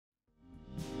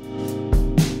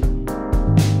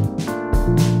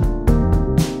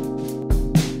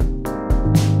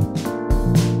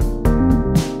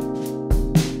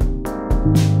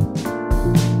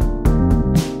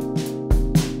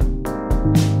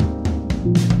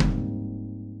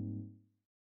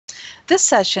This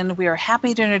session, we are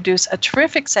happy to introduce a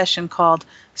terrific session called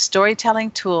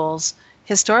Storytelling Tools,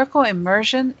 Historical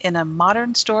Immersion in a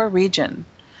Modern Store Region.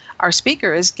 Our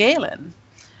speaker is Galen.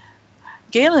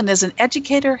 Galen is an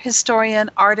educator, historian,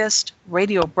 artist,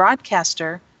 radio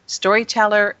broadcaster,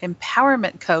 storyteller,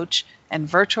 empowerment coach, and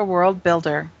virtual world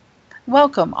builder.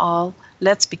 Welcome all.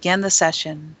 Let's begin the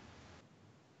session.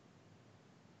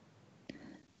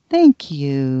 Thank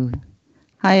you.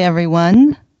 Hi,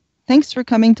 everyone. Thanks for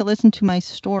coming to listen to my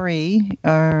story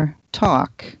or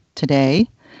talk today.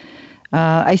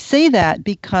 I say that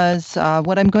because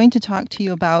what I'm going to talk to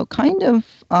you about kind of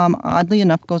oddly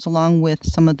enough goes along with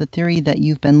some of the theory that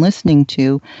you've been listening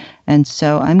to. And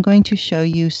so I'm going to show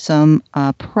you some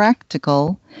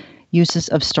practical uses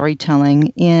of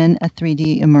storytelling in a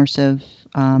 3D immersive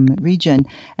region.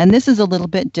 And this is a little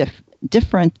bit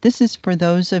different. This is for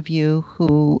those of you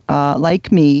who, like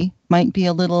me, might be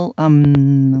a little,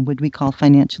 what we call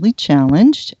financially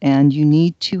challenged, and you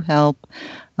need to help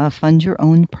fund your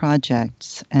own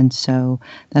projects. And so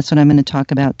that's what I'm going to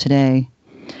talk about today.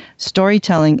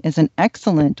 Storytelling is an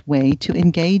excellent way to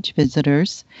engage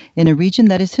visitors in a region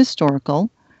that is historical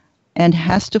and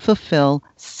has to fulfill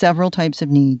several types of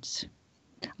needs.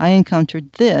 I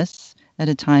encountered this at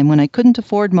a time when I couldn't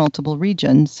afford multiple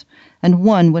regions, and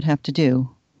one would have to do.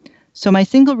 So my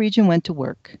single region went to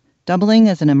work, doubling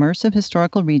as an immersive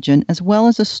historical region as well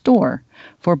as a store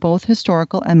for both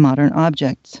historical and modern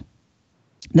objects.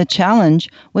 The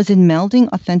challenge was in melding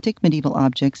authentic medieval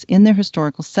objects in their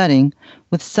historical setting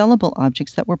with sellable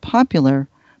objects that were popular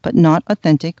but not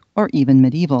authentic or even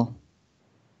medieval.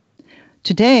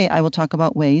 Today, I will talk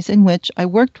about ways in which I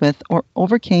worked with or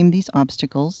overcame these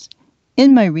obstacles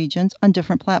in my regions on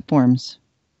different platforms.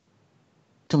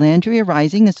 Delandria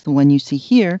Rising is the one you see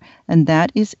here, and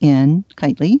that is in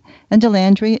Kitely, and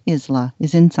Delandria Isla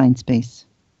is in Sinespace.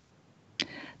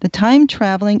 The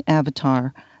time-traveling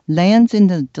avatar lands in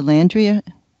the Delandria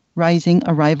Rising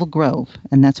Arrival Grove,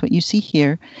 and that's what you see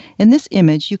here. In this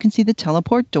image, you can see the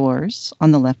teleport doors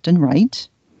on the left and right,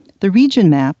 the region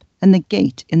map, and the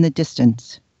gate in the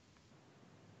distance.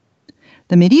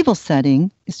 The medieval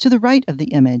setting is to the right of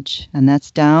the image, and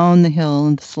that's down the hill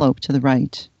and the slope to the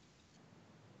right.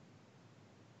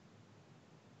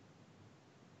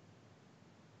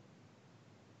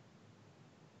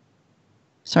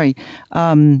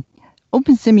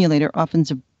 Opensimulator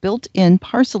offers a built-in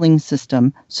parceling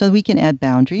system so we can add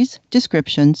boundaries,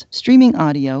 descriptions, streaming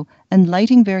audio, and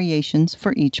lighting variations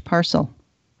for each parcel.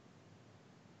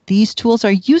 These tools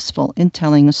are useful in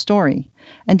telling a story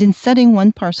and in setting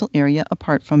one parcel area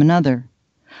apart from another.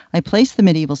 I place the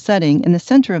medieval setting in the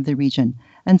center of the region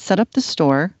and set up the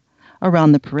store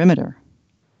around the perimeter.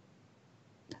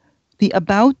 The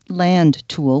About Land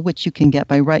tool, which you can get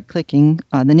by right-clicking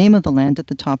the name of the land at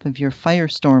the top of your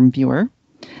Firestorm viewer,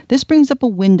 this brings up a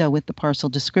window with the parcel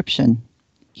description.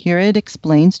 Here it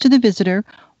explains to the visitor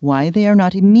why they are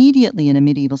not immediately in a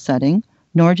medieval setting,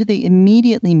 nor do they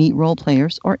immediately meet role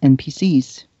players or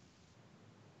NPCs.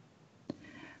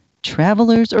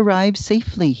 Travelers arrive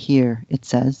safely here, it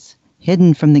says,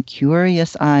 hidden from the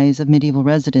curious eyes of medieval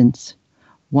residents.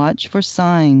 Watch for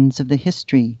signs of the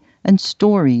history and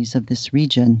stories of this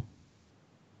region.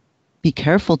 Be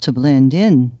careful to blend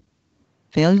in.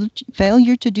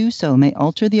 Failure to do so may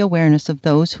alter the awareness of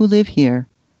those who live here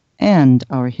and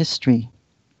our history.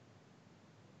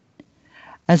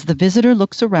 As the visitor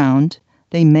looks around,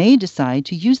 they may decide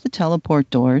to use the teleport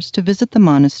doors to visit the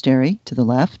monastery to the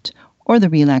left or the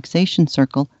relaxation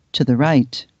circle to the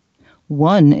right.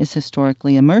 One is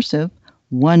historically immersive,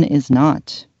 one is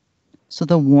not. So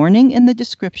the warning in the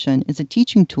description is a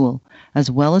teaching tool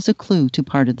as well as a clue to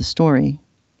part of the story.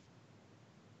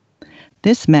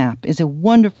 This map is a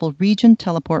wonderful region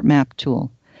teleport map tool,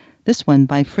 this one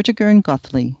by Fritiger and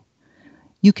Gothley.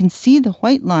 You can see the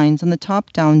white lines on the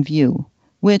top-down view,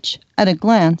 which, at a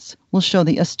glance, will show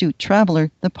the astute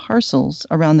traveler the parcels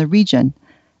around the region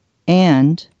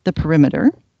and the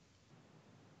perimeter.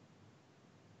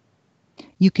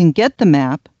 You can get the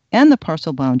map and the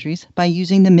parcel boundaries by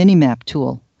using the Minimap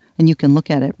tool. And you can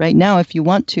look at it right now if you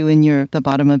want to in the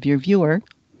bottom of your viewer.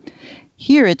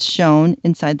 Here it's shown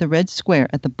inside the red square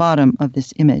at the bottom of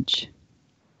this image.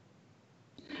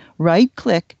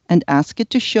 Right-click and ask it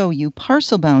to show you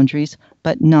parcel boundaries,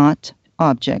 but not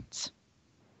objects.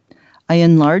 I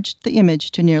enlarged the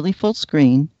image to nearly full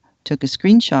screen, took a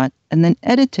screenshot, and then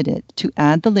edited it to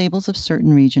add the labels of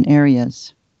certain region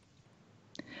areas.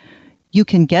 You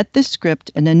can get this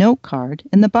script in a note card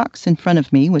in the box in front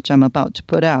of me, which I'm about to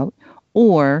put out,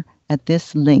 or at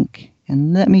this link.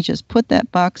 And let me just put that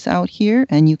box out here,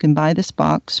 and you can buy this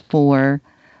box for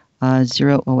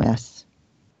 0 OS.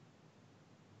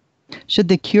 Should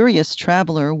the curious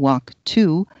traveler walk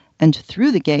to and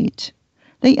through the gate,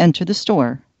 they enter the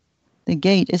store. The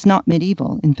gate is not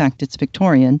medieval, in fact it's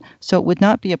Victorian, so it would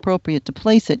not be appropriate to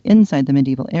place it inside the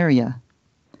medieval area.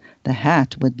 The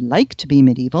hat would like to be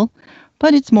medieval,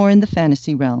 but it's more in the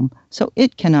fantasy realm, so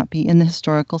it cannot be in the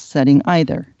historical setting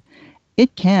either.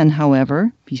 It can,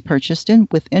 however, be purchased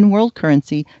with in-world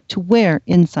currency to wear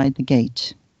inside the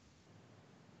gate.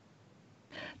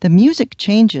 The music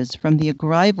changes from the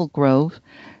arrival grove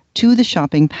to the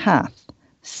shopping path,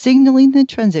 signaling the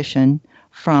transition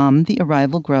from the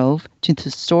arrival grove to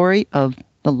the story of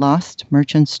the Lost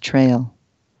Merchant's Trail.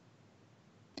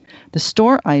 The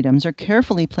store items are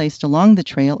carefully placed along the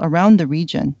trail around the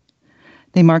region.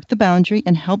 They mark the boundary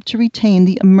and help to retain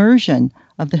the immersion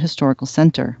of the historical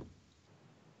center.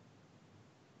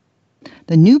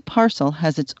 The new parcel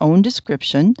has its own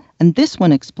description, and this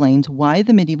one explains why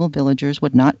the medieval villagers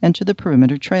would not enter the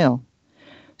perimeter trail.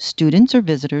 Students or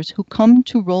visitors who come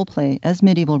to roleplay as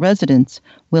medieval residents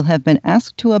will have been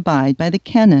asked to abide by the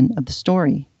canon of the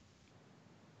story.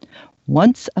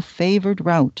 Once a favored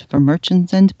route for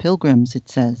merchants and pilgrims, it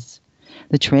says.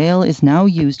 The trail is now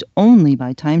used only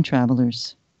by time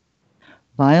travelers.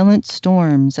 Violent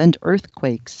storms and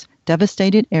earthquakes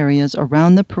devastated areas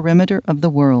around the perimeter of the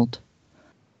world.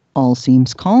 All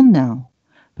seems calm now,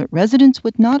 but residents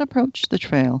would not approach the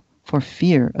trail for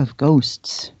fear of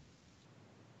ghosts.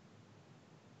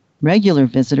 Regular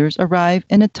visitors arrive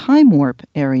in a time warp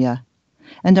area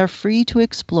and are free to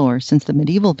explore since the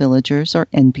medieval villagers or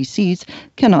NPCs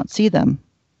cannot see them.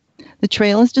 The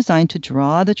trail is designed to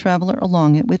draw the traveler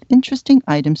along it with interesting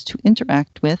items to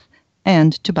interact with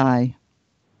and to buy.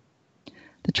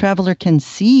 The traveler can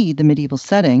see the medieval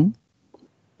setting,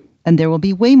 and there will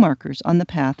be waymarkers on the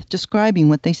path describing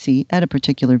what they see at a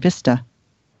particular vista.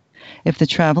 If the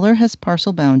traveler has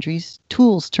parcel boundaries,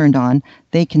 tools turned on,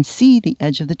 they can see the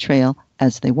edge of the trail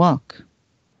as they walk.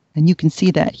 And you can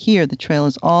see that here, the trail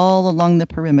is all along the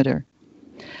perimeter.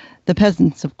 The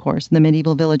peasants, of course, and the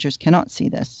medieval villagers cannot see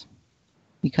this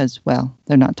because, well,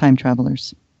 they're not time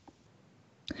travelers.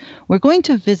 We're going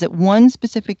to visit one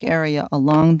specific area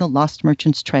along the Lost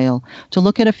Merchant's Trail to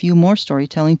look at a few more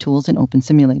storytelling tools in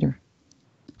Opensimulator.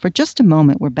 For just a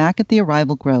moment, we're back at the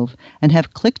arrival grove and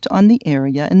have clicked on the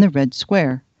area in the red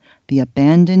square, the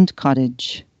abandoned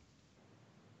cottage.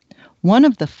 One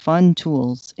of the fun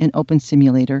tools in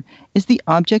Opensimulator is the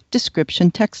object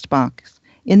description text box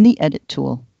in the Edit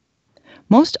tool.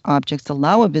 Most objects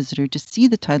allow a visitor to see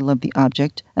the title of the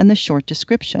object and the short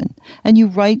description, and you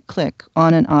right-click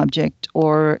on an object,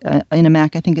 or in a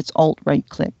Mac, I think it's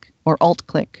Alt-right-click or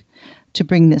Alt-click to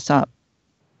bring this up.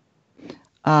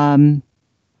 I've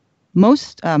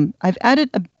added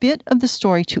a bit of the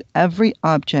story to every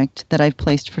object that I've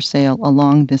placed for sale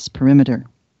along this perimeter.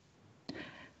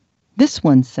 This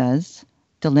one says,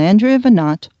 Delandre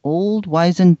Vanat, old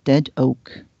wizened dead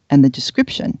oak, and the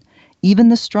description, even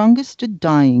the strongest stood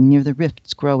dying near the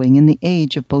rifts growing in the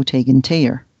age of Botagan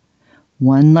Teir.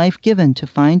 One life given to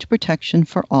find protection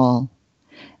for all.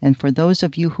 And for those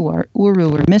of you who are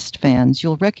Uru or Mist fans,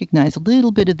 you'll recognize a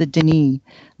little bit of the Denis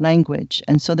language.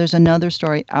 And so there's another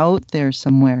story out there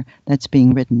somewhere that's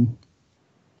being written.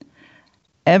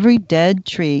 Every dead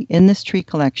tree in this tree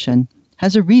collection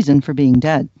has a reason for being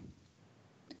dead.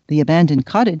 The abandoned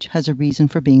cottage has a reason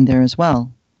for being there as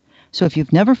well. So if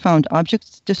you've never found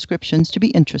object descriptions to be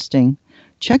interesting,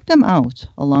 check them out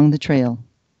along the trail.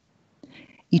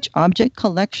 Each object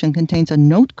collection contains a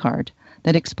note card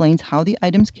that explains how the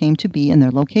items came to be in their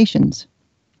locations.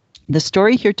 The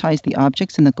story here ties the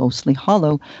objects in the ghostly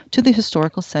hollow to the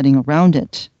historical setting around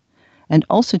it, and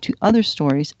also to other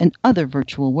stories and other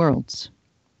virtual worlds.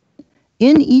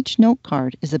 In each note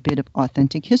card is a bit of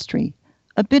authentic history,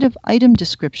 a bit of item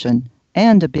description,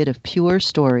 and a bit of pure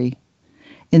story.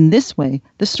 In this way,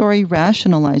 the story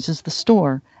rationalizes the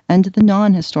store and the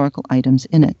non-historical items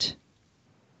in it.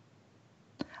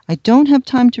 I don't have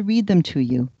time to read them to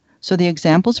you, so the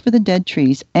examples for the dead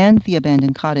trees and the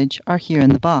abandoned cottage are here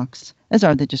in the box, as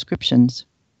are the descriptions.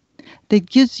 They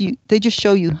just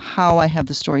show you how I have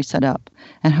the story set up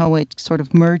and how it sort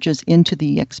of merges into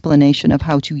the explanation of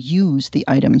how to use the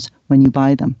items when you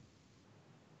buy them.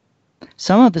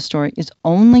 Some of the story is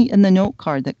only in the note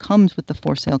card that comes with the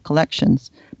for sale collections,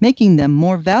 making them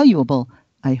more valuable,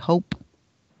 I hope.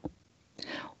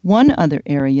 One other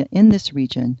area in this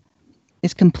region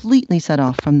is completely set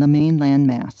off from the mainland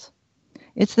mass.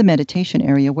 It's the meditation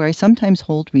area where I sometimes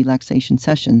hold relaxation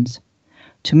sessions.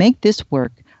 To make this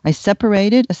work, I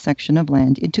separated a section of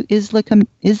land into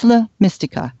Isla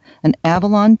Mystica, an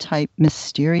Avalon-type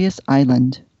mysterious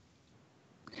island.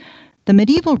 The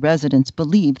medieval residents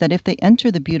believe that if they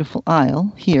enter the beautiful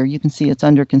isle, here you can see it's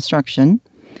under construction,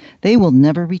 they will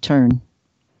never return.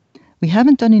 We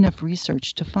haven't done enough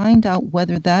research to find out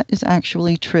whether that is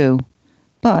actually true,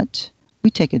 but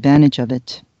we take advantage of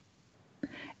it.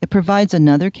 It provides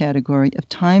another category of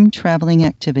time-traveling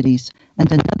activities,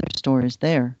 and another store is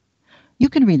there. You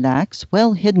can relax,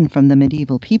 well hidden from the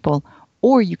medieval people,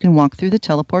 or you can walk through the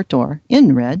teleport door,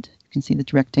 in red, you can see the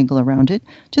rectangle around it,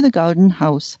 to the Garden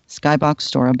House Skybox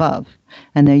store above.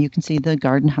 And there you can see the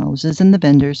garden houses and the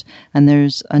vendors, and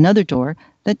there's another door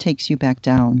that takes you back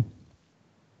down.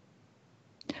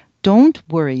 Don't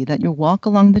worry that your walk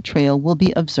along the trail will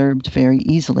be observed very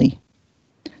easily.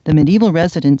 The medieval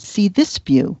residents see this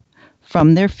view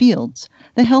from their fields,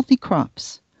 the healthy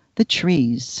crops, the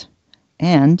trees,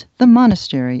 and the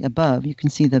monastery above. You can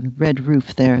see the red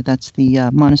roof there. That's the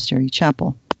monastery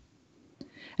chapel.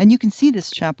 And you can see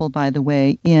this chapel, by the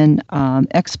way, in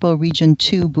Expo Region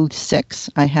 2, Booth 6.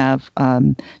 I have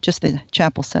just the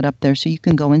chapel set up there so you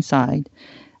can go inside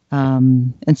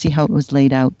and see how it was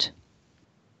laid out.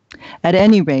 At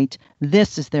any rate,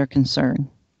 this is their concern,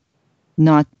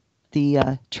 not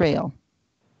the trail.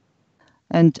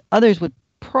 And others would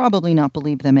probably not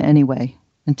believe them anyway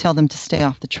and tell them to stay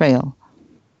off the trail.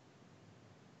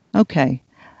 Okay,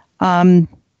 let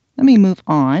me move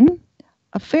on.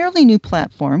 A fairly new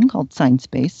platform called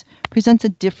Sinespace presents a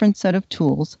different set of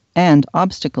tools and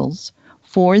obstacles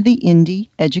for the indie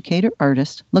educator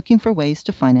artist looking for ways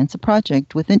to finance a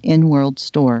project with an in-world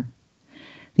store.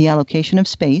 The allocation of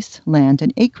space, land,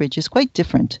 and acreage is quite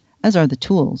different, as are the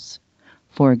tools.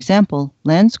 For example,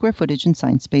 land square footage in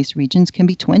Sinespace regions can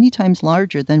be 20 times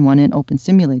larger than one in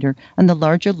Opensimulator, and the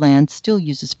larger land still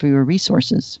uses fewer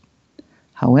resources.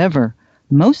 However,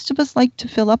 most of us like to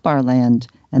fill up our land,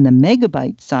 and the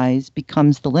megabyte size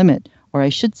becomes the limit, or I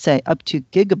should say up to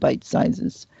gigabyte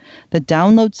sizes. The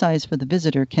download size for the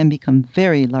visitor can become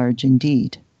very large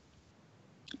indeed.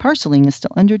 Parceling is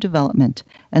still under development,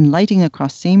 and lighting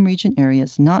across same region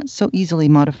areas not so easily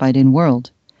modified in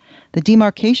world. The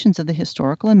demarcations of the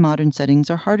historical and modern settings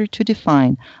are harder to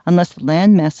define unless the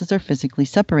land masses are physically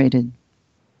separated.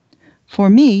 For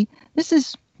me, this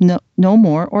is no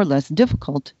more or less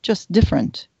difficult, just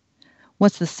different.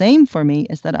 What's the same for me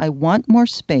is that I want more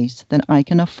space than I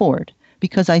can afford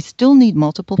because I still need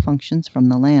multiple functions from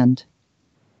the land.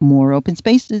 More open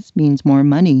spaces means more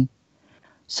money.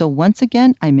 So once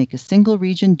again, I make a single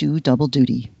region do double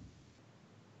duty.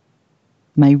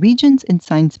 My regions in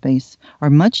Sinespace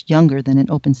are much younger than in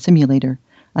Opensimulator,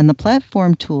 and the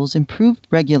platform tools improve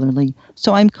regularly,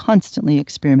 so I'm constantly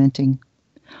experimenting.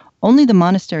 Only the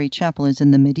monastery chapel is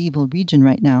in the medieval region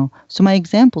right now, so my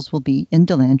examples will be in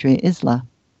Delandria Isla.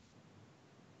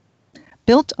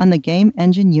 Built on the game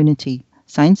engine Unity,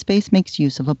 Sinespace makes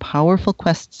use of a powerful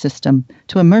quest system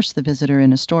to immerse the visitor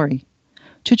in a story.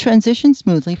 To transition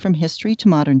smoothly from history to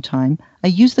modern time, I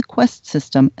use the quest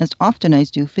system as often as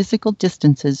I do physical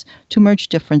distances to merge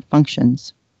different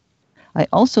functions. I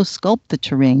also sculpt the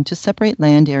terrain to separate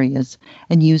land areas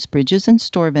and use bridges and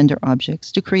store vendor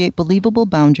objects to create believable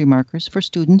boundary markers for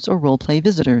students or roleplay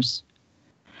visitors.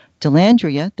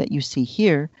 Delandria, that you see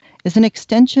here, is an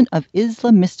extension of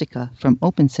Isla Mystica from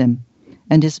OpenSim,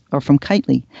 from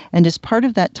Kitely, and is part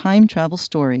of that time travel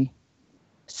story.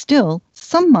 Still,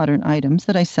 some modern items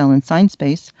that I sell in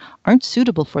Sinespace aren't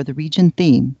suitable for the region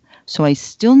theme, so I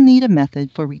still need a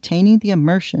method for retaining the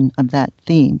immersion of that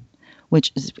theme,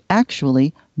 which is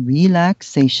actually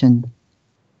relaxation.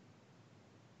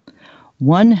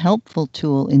 One helpful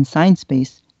tool in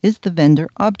Sinespace is the vendor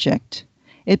object.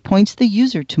 It points the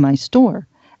user to my store,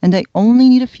 and I only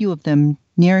need a few of them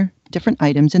near different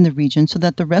items in the region so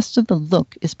that the rest of the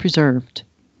look is preserved.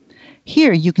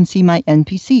 Here you can see my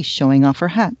NPC showing off her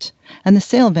hat, and the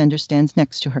sale vendor stands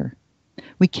next to her.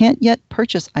 We can't yet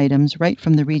purchase items right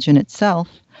from the region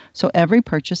itself, so every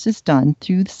purchase is done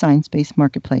through the Sinespace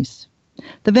marketplace.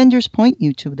 The vendors point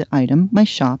you to the item, my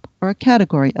shop, or a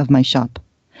category of my shop.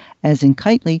 As in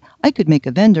Kitely, I could make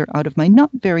a vendor out of my not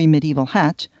very medieval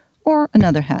hat, or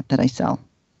another hat that I sell.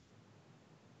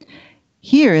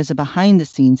 Here is a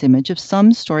behind-the-scenes image of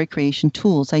some story creation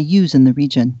tools I use in the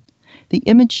region. The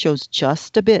image shows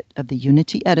just a bit of the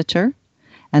Unity editor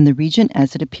and the region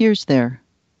as it appears there.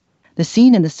 The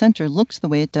scene in the center looks the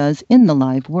way it does in the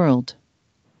live world.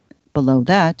 Below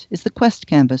that is the quest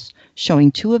canvas, showing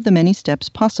 2 of the many steps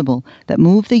possible that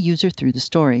move the user through the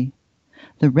story.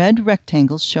 The red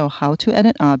rectangles show how to add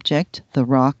an object, the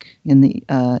rock in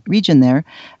the region there,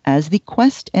 as the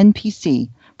quest NPC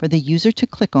for the user to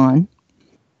click on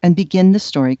and begin the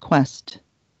story quest.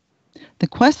 The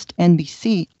quest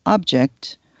NPC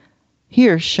object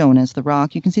Here, shown as the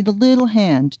rock, you can see the little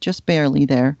hand just barely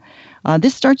there.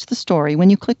 This starts the story when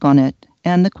you click on it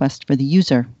and the quest for the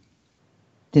user.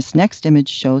 This next image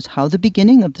shows how the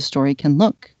beginning of the story can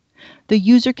look. The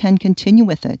user can continue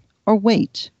with it or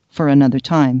wait for another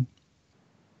time.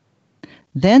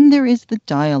 Then there is the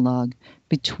dialogue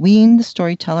between the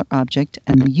storyteller object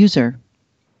and the user.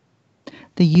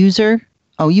 The user,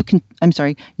 you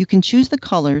can choose the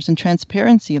colors and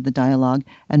transparency of the dialogue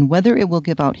and whether it will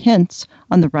give out hints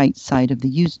on the right side of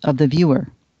the viewer.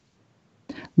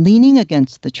 Leaning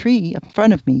against the tree in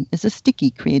front of me is a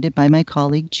sticky created by my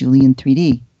colleague Julian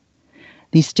 3D.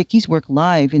 These stickies work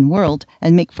live in World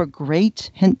and make for great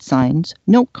hint signs,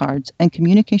 note cards, and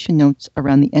communication notes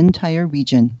around the entire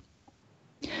region.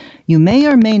 You may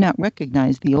or may not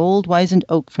recognize the old wizened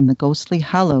oak from the ghostly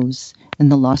hollows in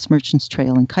the Lost Merchants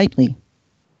Trail in Kitely.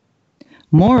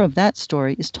 More of that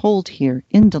story is told here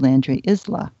in Delandre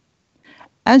Isla.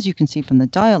 As you can see from the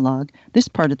dialogue, this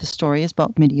part of the story is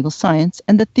about medieval science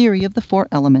and the theory of the 4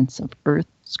 elements of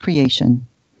Earth's creation.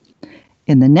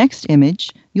 In the next image,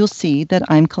 you'll see that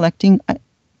I'm collecting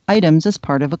items as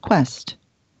part of a quest.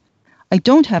 I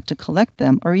don't have to collect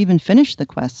them or even finish the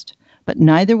quest, but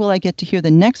neither will I get to hear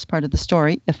the next part of the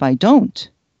story if I don't.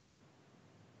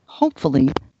 Hopefully,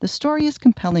 the story is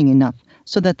compelling enough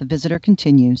so that the visitor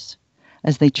continues.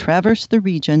 As they traverse the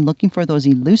region looking for those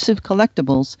elusive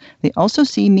collectibles, they also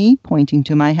see me pointing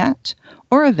to my hat,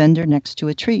 or a vendor next to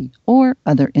a tree, or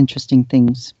other interesting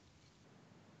things.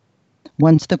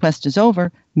 Once the quest is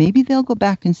over, maybe they'll go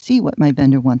back and see what my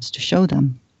vendor wants to show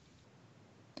them.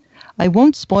 I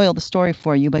won't spoil the story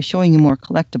for you by showing you more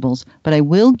collectibles, but I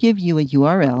will give you a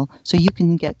URL so you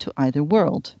can get to either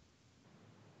world.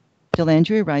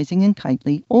 Delandre Rising in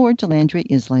Kitely or Delandre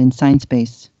Isla in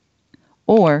Sinespace.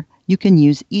 Or you can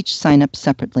use each sign-up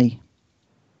separately.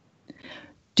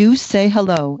 Do say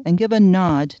hello and give a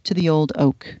nod to the old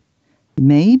oak.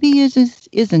 Maybe it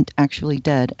isn't actually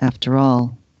dead after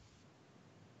all.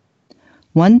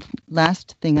 One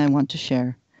last thing I want to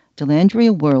share.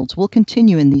 Delandria Worlds will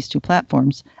continue in these 2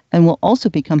 platforms and will also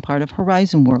become part of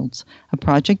Horizon Worlds, a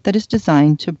project that is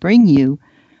designed to bring you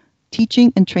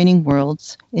teaching and training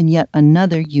worlds in yet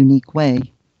another unique way.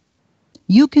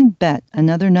 You can bet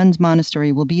another nun's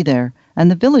monastery will be there,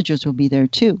 and the villagers will be there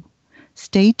too.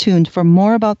 Stay tuned for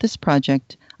more about this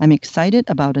project. I'm excited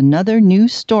about another new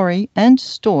story and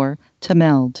store to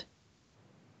meld.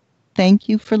 Thank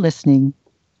you for listening.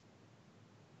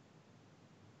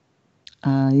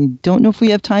 I don't know if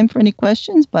we have time for any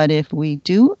questions, but if we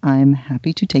do, I'm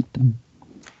happy to take them.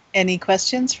 Any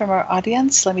questions from our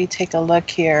audience? Let me take a look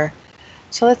here.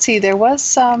 So let's see, there was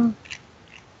some,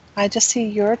 I just see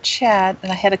your chat,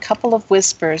 and I had a couple of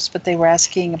whispers, but they were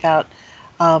asking about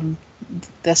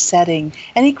the setting.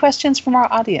 Any questions from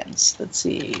our audience? Let's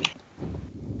see.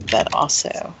 That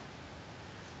also.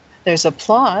 There's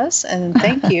applause, and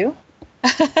thank you.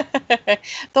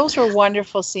 Those were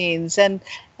wonderful scenes, and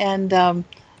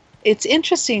it's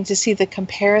interesting to see the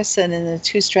comparison in the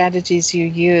 2 strategies you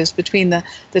use between the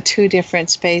 2 different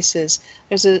spaces.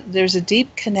 There's a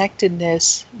deep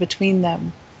connectedness between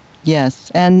them.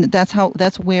 Yes, and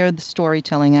that's where the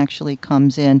storytelling actually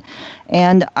comes in.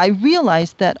 And I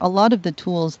realized that a lot of the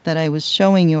tools that I was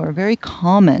showing you are very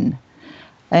common.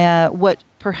 What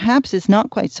perhaps is not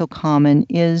quite so common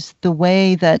is the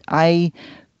way that I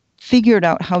figured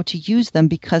out how to use them,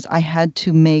 because I had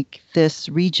to make this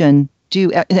region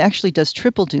it actually does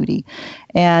triple duty.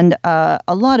 And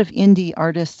a lot of indie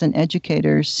artists and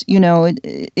educators,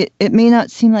 it may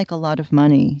not seem like a lot of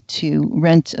money to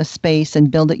rent a space and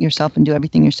build it yourself and do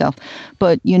everything yourself,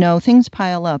 but things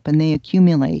pile up and they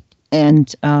accumulate.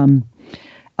 And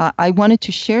I wanted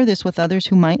to share this with others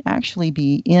who might actually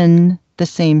be in the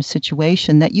same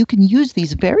situation, that you can use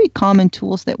these very common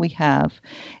tools that we have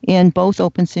in both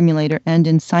Opensimulator and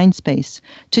in Sinespace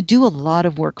to do a lot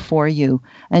of work for you.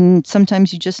 And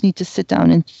sometimes you just need to sit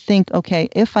down and think, okay,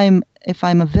 if I'm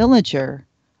a villager,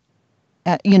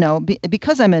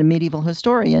 because I'm a medieval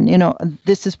historian,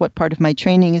 this is what part of my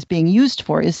training is being used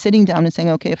for, is sitting down and saying,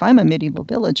 okay, if I'm a medieval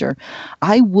villager,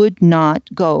 I would not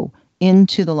go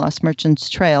into the Lost Merchants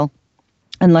Trail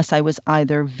unless I was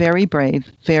either very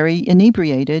brave, very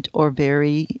inebriated, or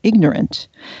very ignorant.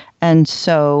 And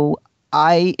so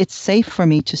it's safe for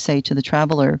me to say to the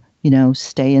traveler,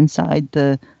 stay inside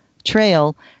the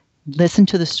trail, listen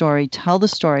to the story, tell the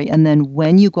story, and then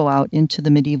when you go out into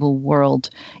the medieval world,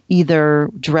 either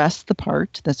dress the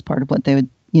part, that's part of what they would,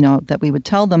 that we would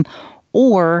tell them,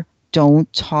 or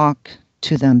don't talk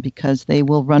to them because they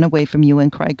will run away from you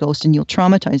and cry ghost and you'll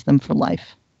traumatize them for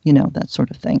life, that sort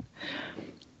of thing.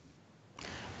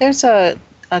 There's a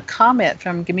a comment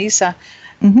from Gamisa.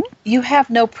 Mm-hmm. You have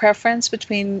no preference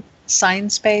between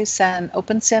Sinespace and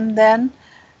OpenSim then?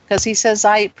 Because he says,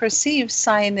 I perceive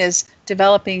Sine is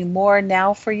developing more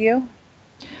now for you.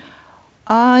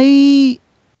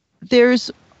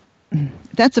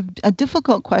 That's a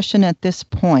difficult question at this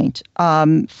point.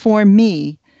 For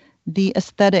me, the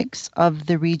aesthetics of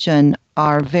the region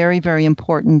are very, very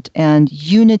important, and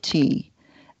Unity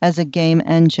as a game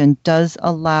engine does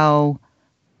allow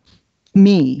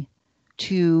me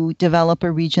to develop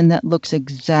a region that looks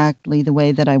exactly the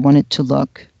way that I want it to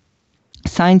look.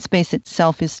 Sinespace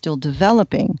itself is still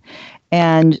developing,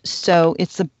 and so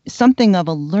it's something of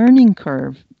a learning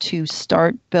curve to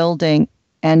start building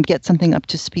and get something up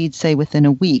to speed, say, within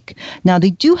a week. Now, they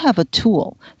do have a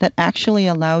tool that actually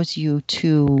allows you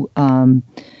to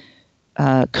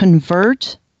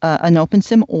convert an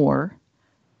OpenSim ore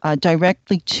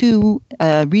directly to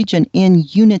a region in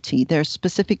Unity. There are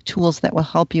specific tools that will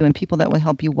help you and people that will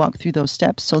help you walk through those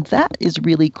steps. So that is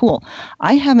really cool.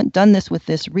 I haven't done this with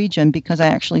this region because I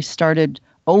actually started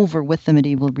over with the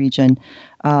medieval region,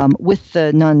 with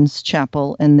the nuns'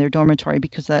 chapel and their dormitory,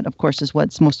 because that, of course, is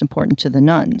what's most important to the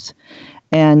nuns.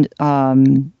 And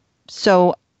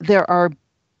so there are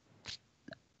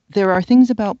things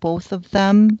about both of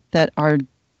them that are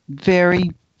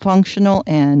very functional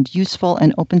and useful,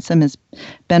 and OpenSim has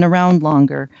been around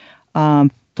longer.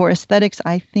 For aesthetics,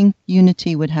 I think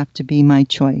Unity would have to be my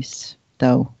choice,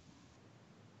 though.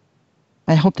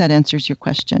 I hope that answers your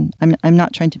question. I'm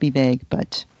not trying to be vague,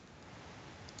 but...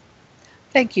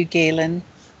 Thank you, Galen.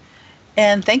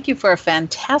 And thank you for a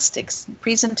fantastic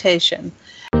presentation.